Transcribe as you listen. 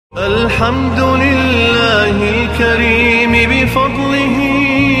الحمد لله الكريم بفضله،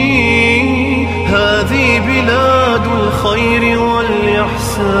 هذه بلاد الخير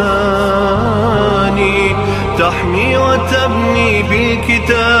والإحسان، تحمي وتبني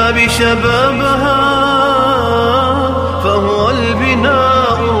بالكتاب شبابها، فهو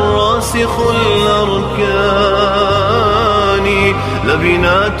البناء الراسخ الأركان،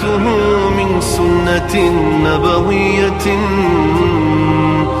 لبناته من سنة نبوية،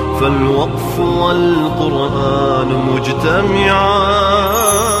 فالوقف والقرآن مجتمعان.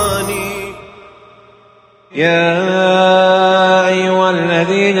 يا أيها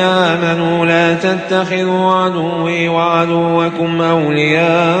الذين آمنوا لا تتخذوا عدوي وعدوكم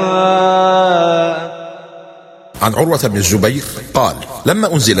أولياء. عن عروة بن الزبير قال: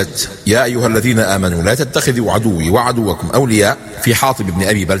 لما أنزلت يا أيها الذين آمنوا لا تتخذوا عدوي وعدوكم أولياء في حاطب بن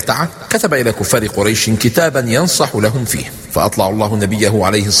أبي بلتعة، كتب إلى كفار قريش كتابا ينصح لهم فيه، فأطلع الله نبيه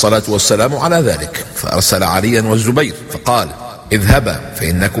عليه الصلاة والسلام على ذلك، فأرسل عليا والزبير فقال: اذهبا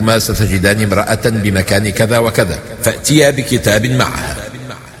فإنكما ستجدان امرأة بمكان كذا وكذا، فأتيا بكتاب معها.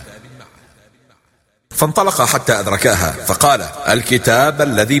 فانطلقا حتى أدركاها، فقال: الكتاب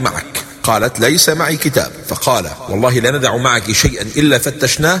الذي معك؟ قالت: ليس معي كتاب. فقال: والله لا ندع معك شيئا إلا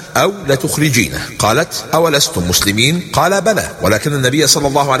فتشناه أو لتخرجينه. قالت: أولستم مسلمين؟ قال: بلى، ولكن النبي صلى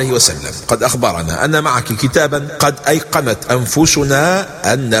الله عليه وسلم قد أخبرنا أن معك كتابا قد أيقنت أنفسنا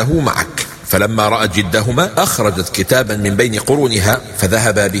أنه معك. فلما رأت جدهما أخرجت كتابا من بين قرونها،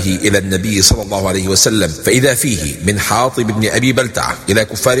 فذهبا به إلى النبي صلى الله عليه وسلم، فإذا فيه من حاطب بن أبي بلتعة إلى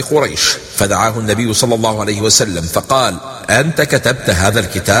كفار قريش، فدعاه النبي صلى الله عليه وسلم فقال: أنت كتبت هذا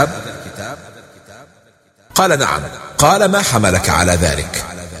الكتاب؟ قال: نعم. قال: ما حملك على ذلك؟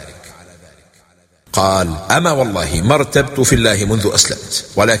 قال: أما والله ما ارتبت في الله منذ أسلمت،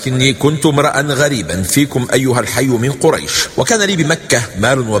 ولكني كنت امرأ غريبا فيكم أيها الحي من قريش، وكان لي بمكة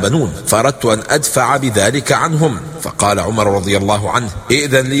مال وبنون، فأردت أن أدفع بذلك عنهم. فقال عمر رضي الله عنه: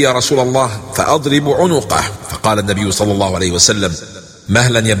 ائذن لي يا رسول الله فأضرب عنقه. فقال النبي صلى الله عليه وسلم: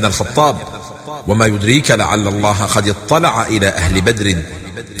 مهلا يا ابن الخطاب، وما يدريك لعل الله قد اطلع إلى أهل بدر.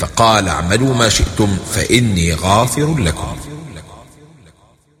 فقال: اعملوا ما شئتم فإني غافر لكم.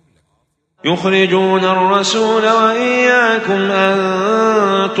 يخرجون الرسول وإياكم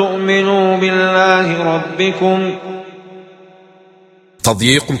أن تؤمنوا بالله ربكم.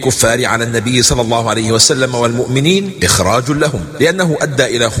 تضييق الكفار على النبي صلى الله عليه وسلم والمؤمنين إخراج لهم، لأنه أدى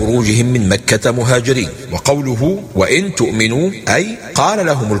إلى خروجهم من مكة مهاجرين. وقوله وإن تؤمنوا أي قال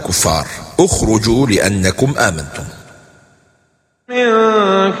لهم الكفار: اخرجوا لأنكم آمنتم.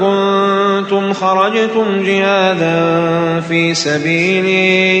 إن كنتم خرجتم جهادا في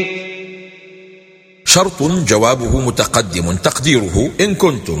سبيلي. شرط جوابه متقدم تقديره: إن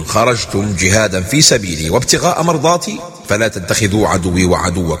كنتم خرجتم جهادا في سبيلي وابتغاء مرضاتي فلا تتخذوا عدوي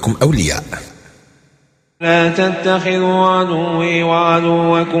وعدوكم أولياء. لا تتخذوا عدوي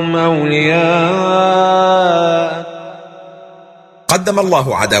وعدوكم أولياء. قدم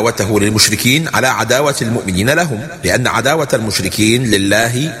الله عداوته للمشركين على عداوة المؤمنين لهم، لأن عداوة المشركين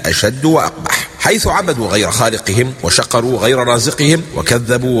لله أشد وأقبح، حيث عبدوا غير خالقهم وشقروا غير رازقهم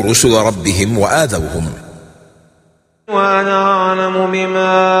وكذبوا رسل ربهم وآذوهم. وأنا أعلم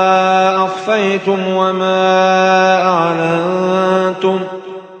بما أخفيتم وما أعلنتم.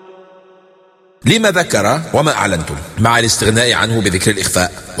 لما ذكر وما أعلنتم مع الاستغناء عنه بذكر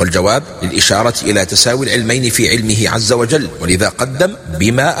الإخفاء؟ والجواب للإشارة إلى تساوي العلمين في علمه عز وجل، ولذا قدم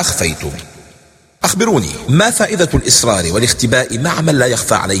بما أخفيتم. أخبروني، ما فائدة الإسرار والاختباء مع من لا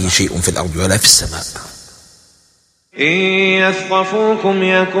يخفى عليه شيء في الأرض ولا في السماء؟ إن يثقفوكم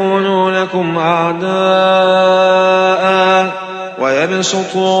يكونوا لكم أعداء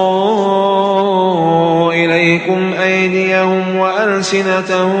ويبسطوا إليكم أيديهم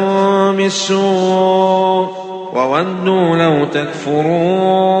وألسنتهم بالسوء وودوا لو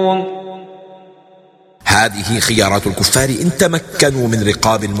تكفرون. هذه خيارات الكفار إن تمكنوا من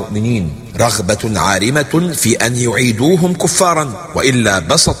رقاب المؤمنين، رغبة عارمة في أن يعيدوهم كفارا، وإلا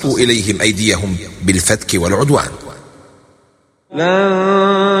بسطوا إليهم أيديهم بالفتك والعدوان.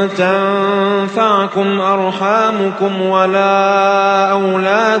 لن تنفعكم أرحامكم ولا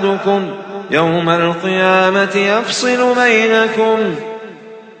أولادكم، يوم القيامة يفصل بينكم.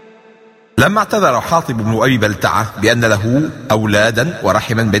 لما اعتذر حاطب بن أبي بلتعة بأن له أولادا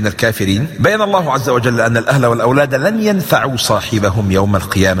ورحما بين الكافرين، بين الله عز وجل أن الأهل والأولاد لن ينفعوا صاحبهم يوم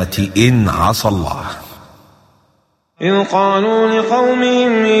القيامة إن عصى الله. إذ قالوا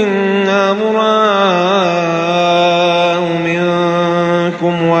لقومهم إنا براء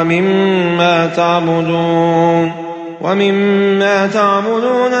منكم ومما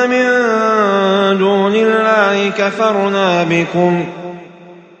تعبدون من دون الله كفرنا بكم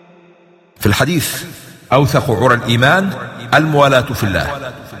في الحديث: أوثق عرى الإيمان الموالاة في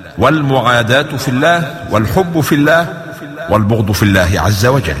الله، والمعاداة في الله، والحب في الله، والبغض في الله عز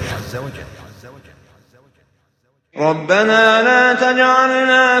وجل. ربنا لا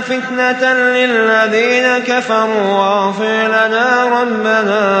تجعلنا فتنة للذين كفروا واغفر لنا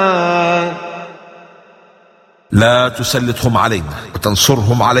ربنا. لا تسلطهم علينا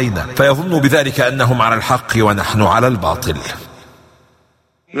وتنصرهم علينا فيظنوا بذلك أنهم على الحق ونحن على الباطل.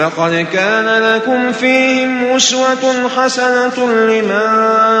 لقد كان لكم فيهم أسوة حسنة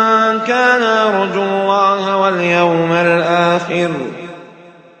لمن كان يرجو الله واليوم الآخر.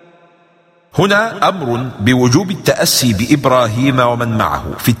 هنا أمر بوجوب التأسي بإبراهيم ومن معه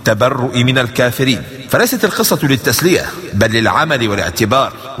في التبرؤ من الكافرين، فليست القصة للتسلية بل للعمل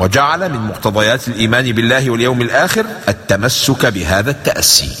والاعتبار، وجعل من مقتضيات الإيمان بالله واليوم الآخر التمسك بهذا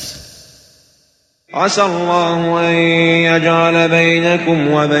التأسي. عسى الله أن يجعل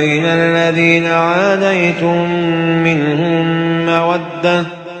بينكم وبين الذين عاديتم منهم مودة.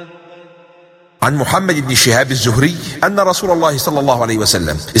 عن محمد بن شهاب الزهري أن رسول الله صلى الله عليه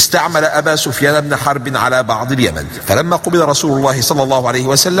وسلم استعمل أبا سفيان بن حرب على بعض اليمن، فلما قبض رسول الله صلى الله عليه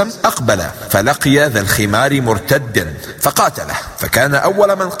وسلم أقبل فلقي ذا الخمار مرتدا فقاتله، فكان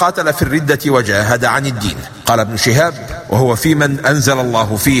أول من قاتل في الردة وجاهد عن الدين. قال ابن شهاب: وهو في من أنزل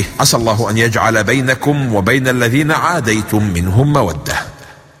الله فيه: عسى الله أن يجعل بينكم وبين الذين عاديتم منهم مودة.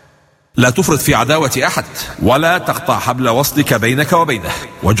 لا تفرط في عداوة أحد، ولا تقطع حبل وصلك بينك وبينه،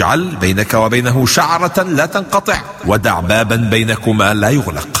 واجعل بينك وبينه شعرة لا تنقطع، ودع بابا بينكما لا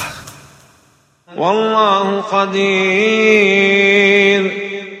يغلق. والله قدير،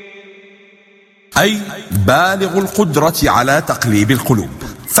 أي بالغ القدرة على تقليب القلوب،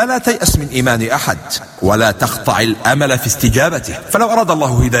 فلا تيأس من إيمان أحد، ولا تقطع الأمل في استجابته، فلو أراد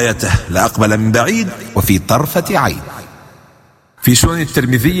الله هدايته لأقبل من بعيد وفي طرفة عين. في سنن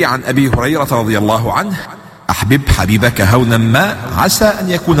الترمذي عن أبي هريرة رضي الله عنه: أحبب حبيبك هونا ما عسى أن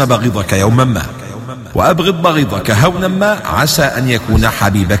يكون بغيضك يوما ما، وأبغض بغيضك هونا ما عسى أن يكون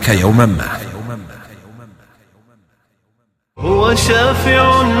حبيبك يوما ما. هو شافع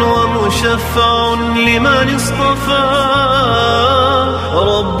ومشفع لمن اصطفى،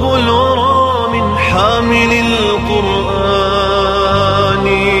 رب الورى من حامل القرآن،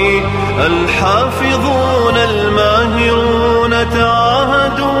 الحافظون الماهرون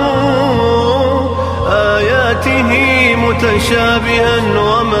تعاهدوا آياته متشابها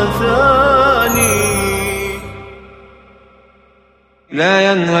ومثاني.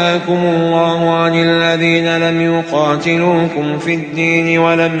 لا ينهاكم الله عن الذين لم يقاتلوكم في الدين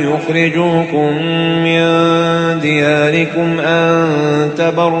ولم يخرجوكم من دياركم أن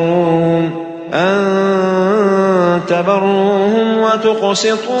تبروهم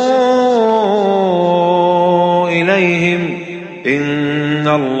وتقسطوا إليهم، إن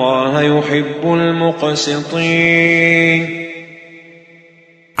الله يحب المقسطين.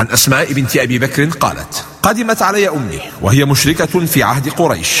 عن أسماء بنت أبي بكر قالت: قدمت علي أمي وهي مشركة في عهد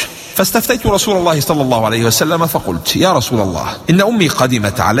قريش، فاستفتيت رسول الله صلى الله عليه وسلم فقلت: يا رسول الله، إن أمي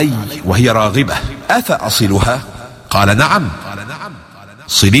قدمت علي وهي راغبة، أفأصلها؟ قال: نعم،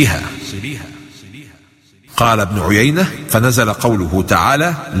 صليها. قال ابن عيينة: فنزل قوله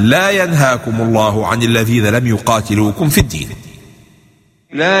تعالى: لا ينهاكم الله عن الذين لم يقاتلوكم في الدين.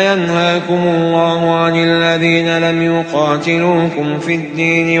 لا ينهاكم الله عن الذين لم يقاتلوكم في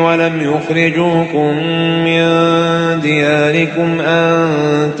الدين ولم يخرجوكم من دياركم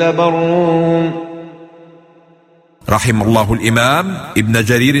أن تبروهم. رحم الله الإمام ابن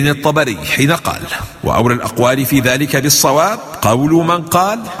جرير الطبري حين قال: وأولى الأقوال في ذلك بالصواب قول من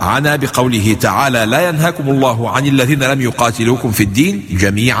قال عنا بقوله تعالى: لا ينهاكم الله عن الذين لم يقاتلوكم في الدين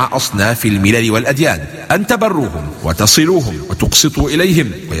جميع أصناف الملل والأديان أن تبروهم وتصلوهم وتقسطوا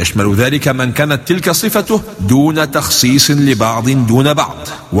إليهم، ويشمل ذلك من كانت تلك صفته دون تخصيص لبعض دون بعض،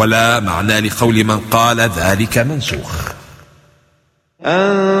 ولا معنى لقول من قال ذلك منسوخ.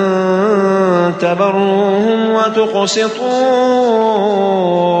 أن تبروهم وتقسطوا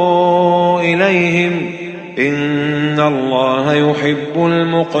إليهم، إن الله يحب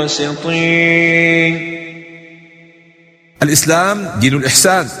المقسطين. الإسلام دين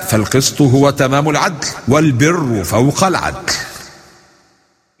الإحسان، فالقسط هو تمام العدل، والبر فوق العدل.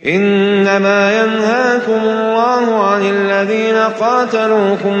 إنما ينهاكم الله عن الذين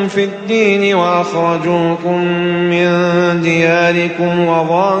قاتلوكم في الدين وأخرجوكم من دياركم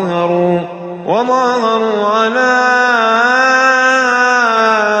وظاهروا على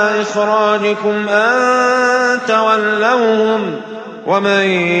إخراجكم أن تولوهم، ومن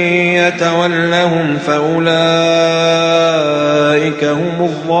يتولهم فأولئك هم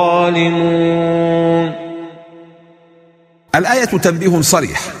الظالمون. الآية تنبيه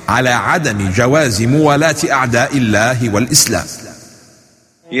صريح على عدم جواز موالاة أعداء الله والإسلام.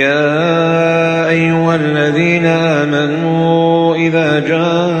 يا أيها الذين آمنوا إذا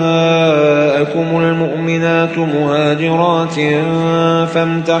جاءكم المؤمنات مهاجرات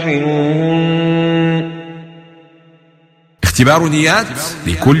فامتحنوهن. اختبار نيات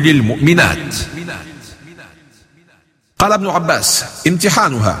لكل المؤمنات. قال ابن عباس: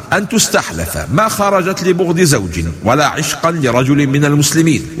 امتحانها أن تستحلف ما خرجت لبغض زوج ولا عشقا لرجل من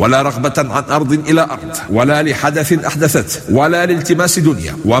المسلمين ولا رغبة عن أرض إلى أرض ولا لحدث أحدثته ولا لالتماس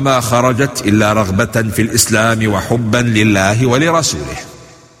دنيا، وما خرجت إلا رغبة في الإسلام وحبا لله ولرسوله.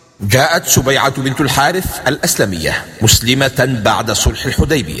 جاءت سبيعة بنت الحارث الأسلمية مسلمة بعد صلح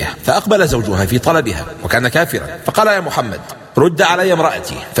الحديبية، فأقبل زوجها في طلبها وكان كافرا، فقال: يا محمد، رد علي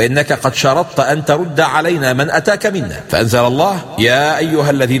امرأتي، فإنك قد شرطت أن ترد علينا من أتاك منا. فأنزل الله: يا أيها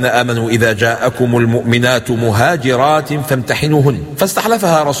الذين آمنوا إذا جاءكم المؤمنات مهاجرات فامتحنوهن.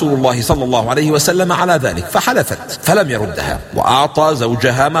 فاستحلفها رسول الله صلى الله عليه وسلم على ذلك، فحلفت فلم يردها، وأعطى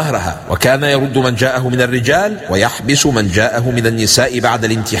زوجها مهرها، وكان يرد من جاءه من الرجال ويحبس من جاءه من النساء بعد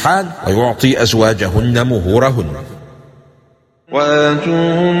الامتحان، ويعطي أزواجهن مهورهن.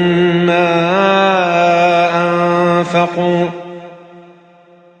 وآتوهم ما أنفقوا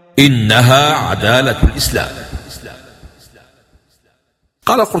إنها عدالة الإسلام.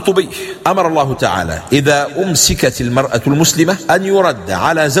 قال القرطبي: أمر الله تعالى إذا أمسكت المرأة المسلمة أن يرد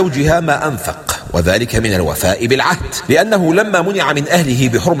على زوجها ما أنفق، وذلك من الوفاء بالعهد، لأنه لما منع من أهله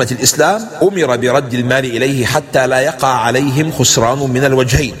بحرمة الإسلام أمر برد المال إليه حتى لا يقع عليهم خسران من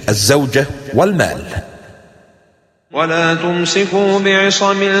الوجهين، الزوجة والمال. ولا تمسكوا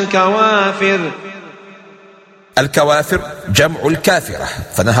بعصم الكوافر. الكوافر جمع الكافرة،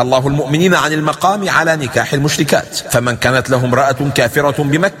 فنهى الله المؤمنين عن المقام على نكاح المشركات، فمن كانت له امرأة كافرة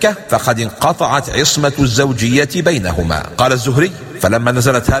بمكة فقد انقطعت عصمة الزوجية بينهما. قال الزهري: فلما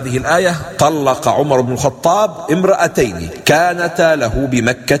نزلت هذه الآية طلق عمر بن الخطاب امرأتين كانتا له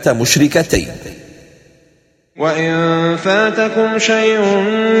بمكة مشركتين. وإن فاتكم شيء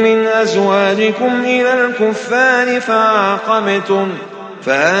من أزواجكم إلى الكفار فعاقبتم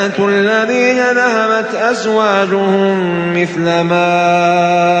فآتوا الذين ذهبت أزواجهم مثل ما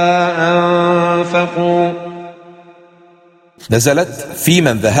أنفقوا. نزلت في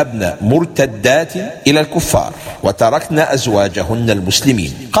من ذهبن مرتدات إلى الكفار وتركن أزواجهن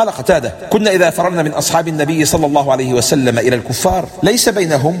المسلمين. قال قتادة: كنا إذا فررنا من أصحاب النبي صلى الله عليه وسلم إلى الكفار ليس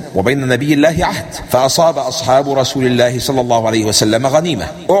بينهم وبين نبي الله عهد، فأصاب أصحاب رسول الله صلى الله عليه وسلم غنيمة،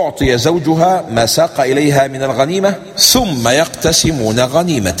 أعطي زوجها ما ساق إليها من الغنيمة ثم يقتسمون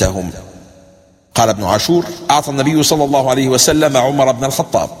غنيمتهم. قال ابن عاشور: أعطى النبي صلى الله عليه وسلم عمر بن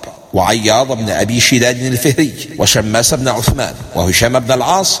الخطاب وعياض بن أبي شداد الفهري وشماس بن عثمان وهشام بن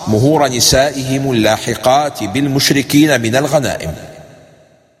العاص مهور نسائهم اللاحقات بالمشركين من الغنائم.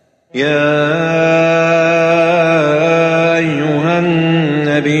 يا أيها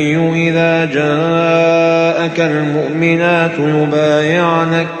النبي إذا جاءك المؤمنات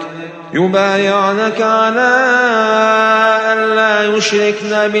يبايعنك على أن لا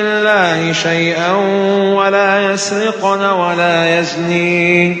يشركن بالله شيئا ولا يسرقن ولا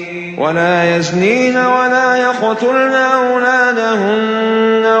يزنين ولا يقتلن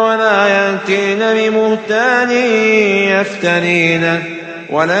أولادهن ولا يأتين بمهتان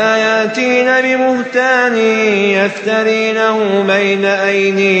يفترينه بين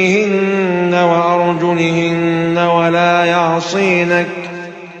أيديهن وأرجلهن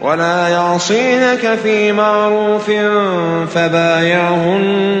ولا يعصينك في معروف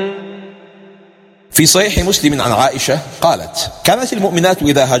فبايعهن. في صحيح مسلم عن عائشة قالت: كانت المؤمنات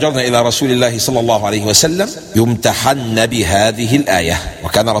إذا هاجرن إلى رسول الله صلى الله عليه وسلم يمتحن بهذه الآية،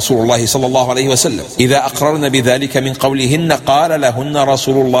 وكان رسول الله صلى الله عليه وسلم إذا أقررن بذلك من قولهن قال لهن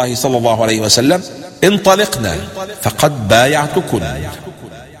رسول الله صلى الله عليه وسلم: انطلقنا فقد بايعتكن.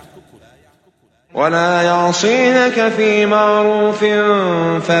 ولا يعصينك في معروف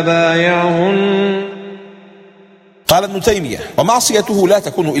فبايعهن. قال ابن تيمية: ومعصيته لا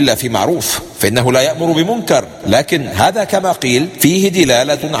تكون إلا في معروف، فإنه لا يأمر بمنكر، لكن هذا كما قيل فيه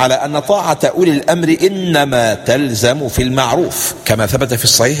دلالة على أن طاعة أولي الأمر إنما تلزم في المعروف، كما ثبت في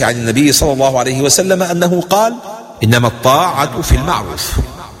الصحيح عن النبي صلى الله عليه وسلم أنه قال: إنما الطاعة في المعروف.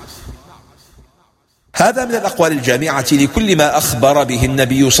 هذا من الأقوال الجامعة لكل ما أخبر به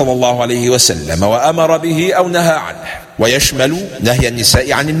النبي صلى الله عليه وسلم وأمر به أو نهى عنه، ويشمل نهي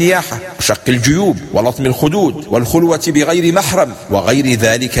النساء عن النياحة وشق الجيوب ولطم الخدود والخلوة بغير محرم وغير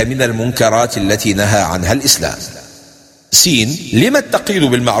ذلك من المنكرات التي نهى عنها الإسلام. لما التقييد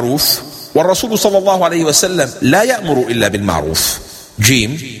بالمعروف والرسول صلى الله عليه وسلم لا يأمر إلا بالمعروف؟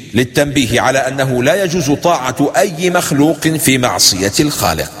 جيم للتنبيه على أنه لا يجوز طاعة أي مخلوق في معصية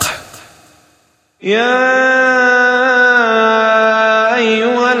الخالق. يا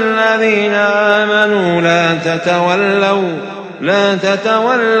أيها الذين آمنوا لا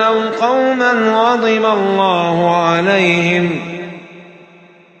تتولوا قوما غضب الله عليهم.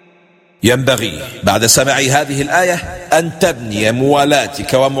 ينبغي بعد سماع هذه الآية أن تبني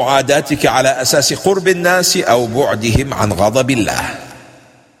موالاتك ومعاداتك على أساس قرب الناس أو بعدهم عن غضب الله.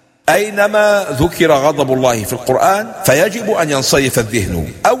 أينما ذكر غضب الله في القرآن فيجب أن ينصرف الذهن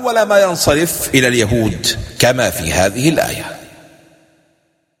أول ما ينصرف إلى اليهود كما في هذه الآية.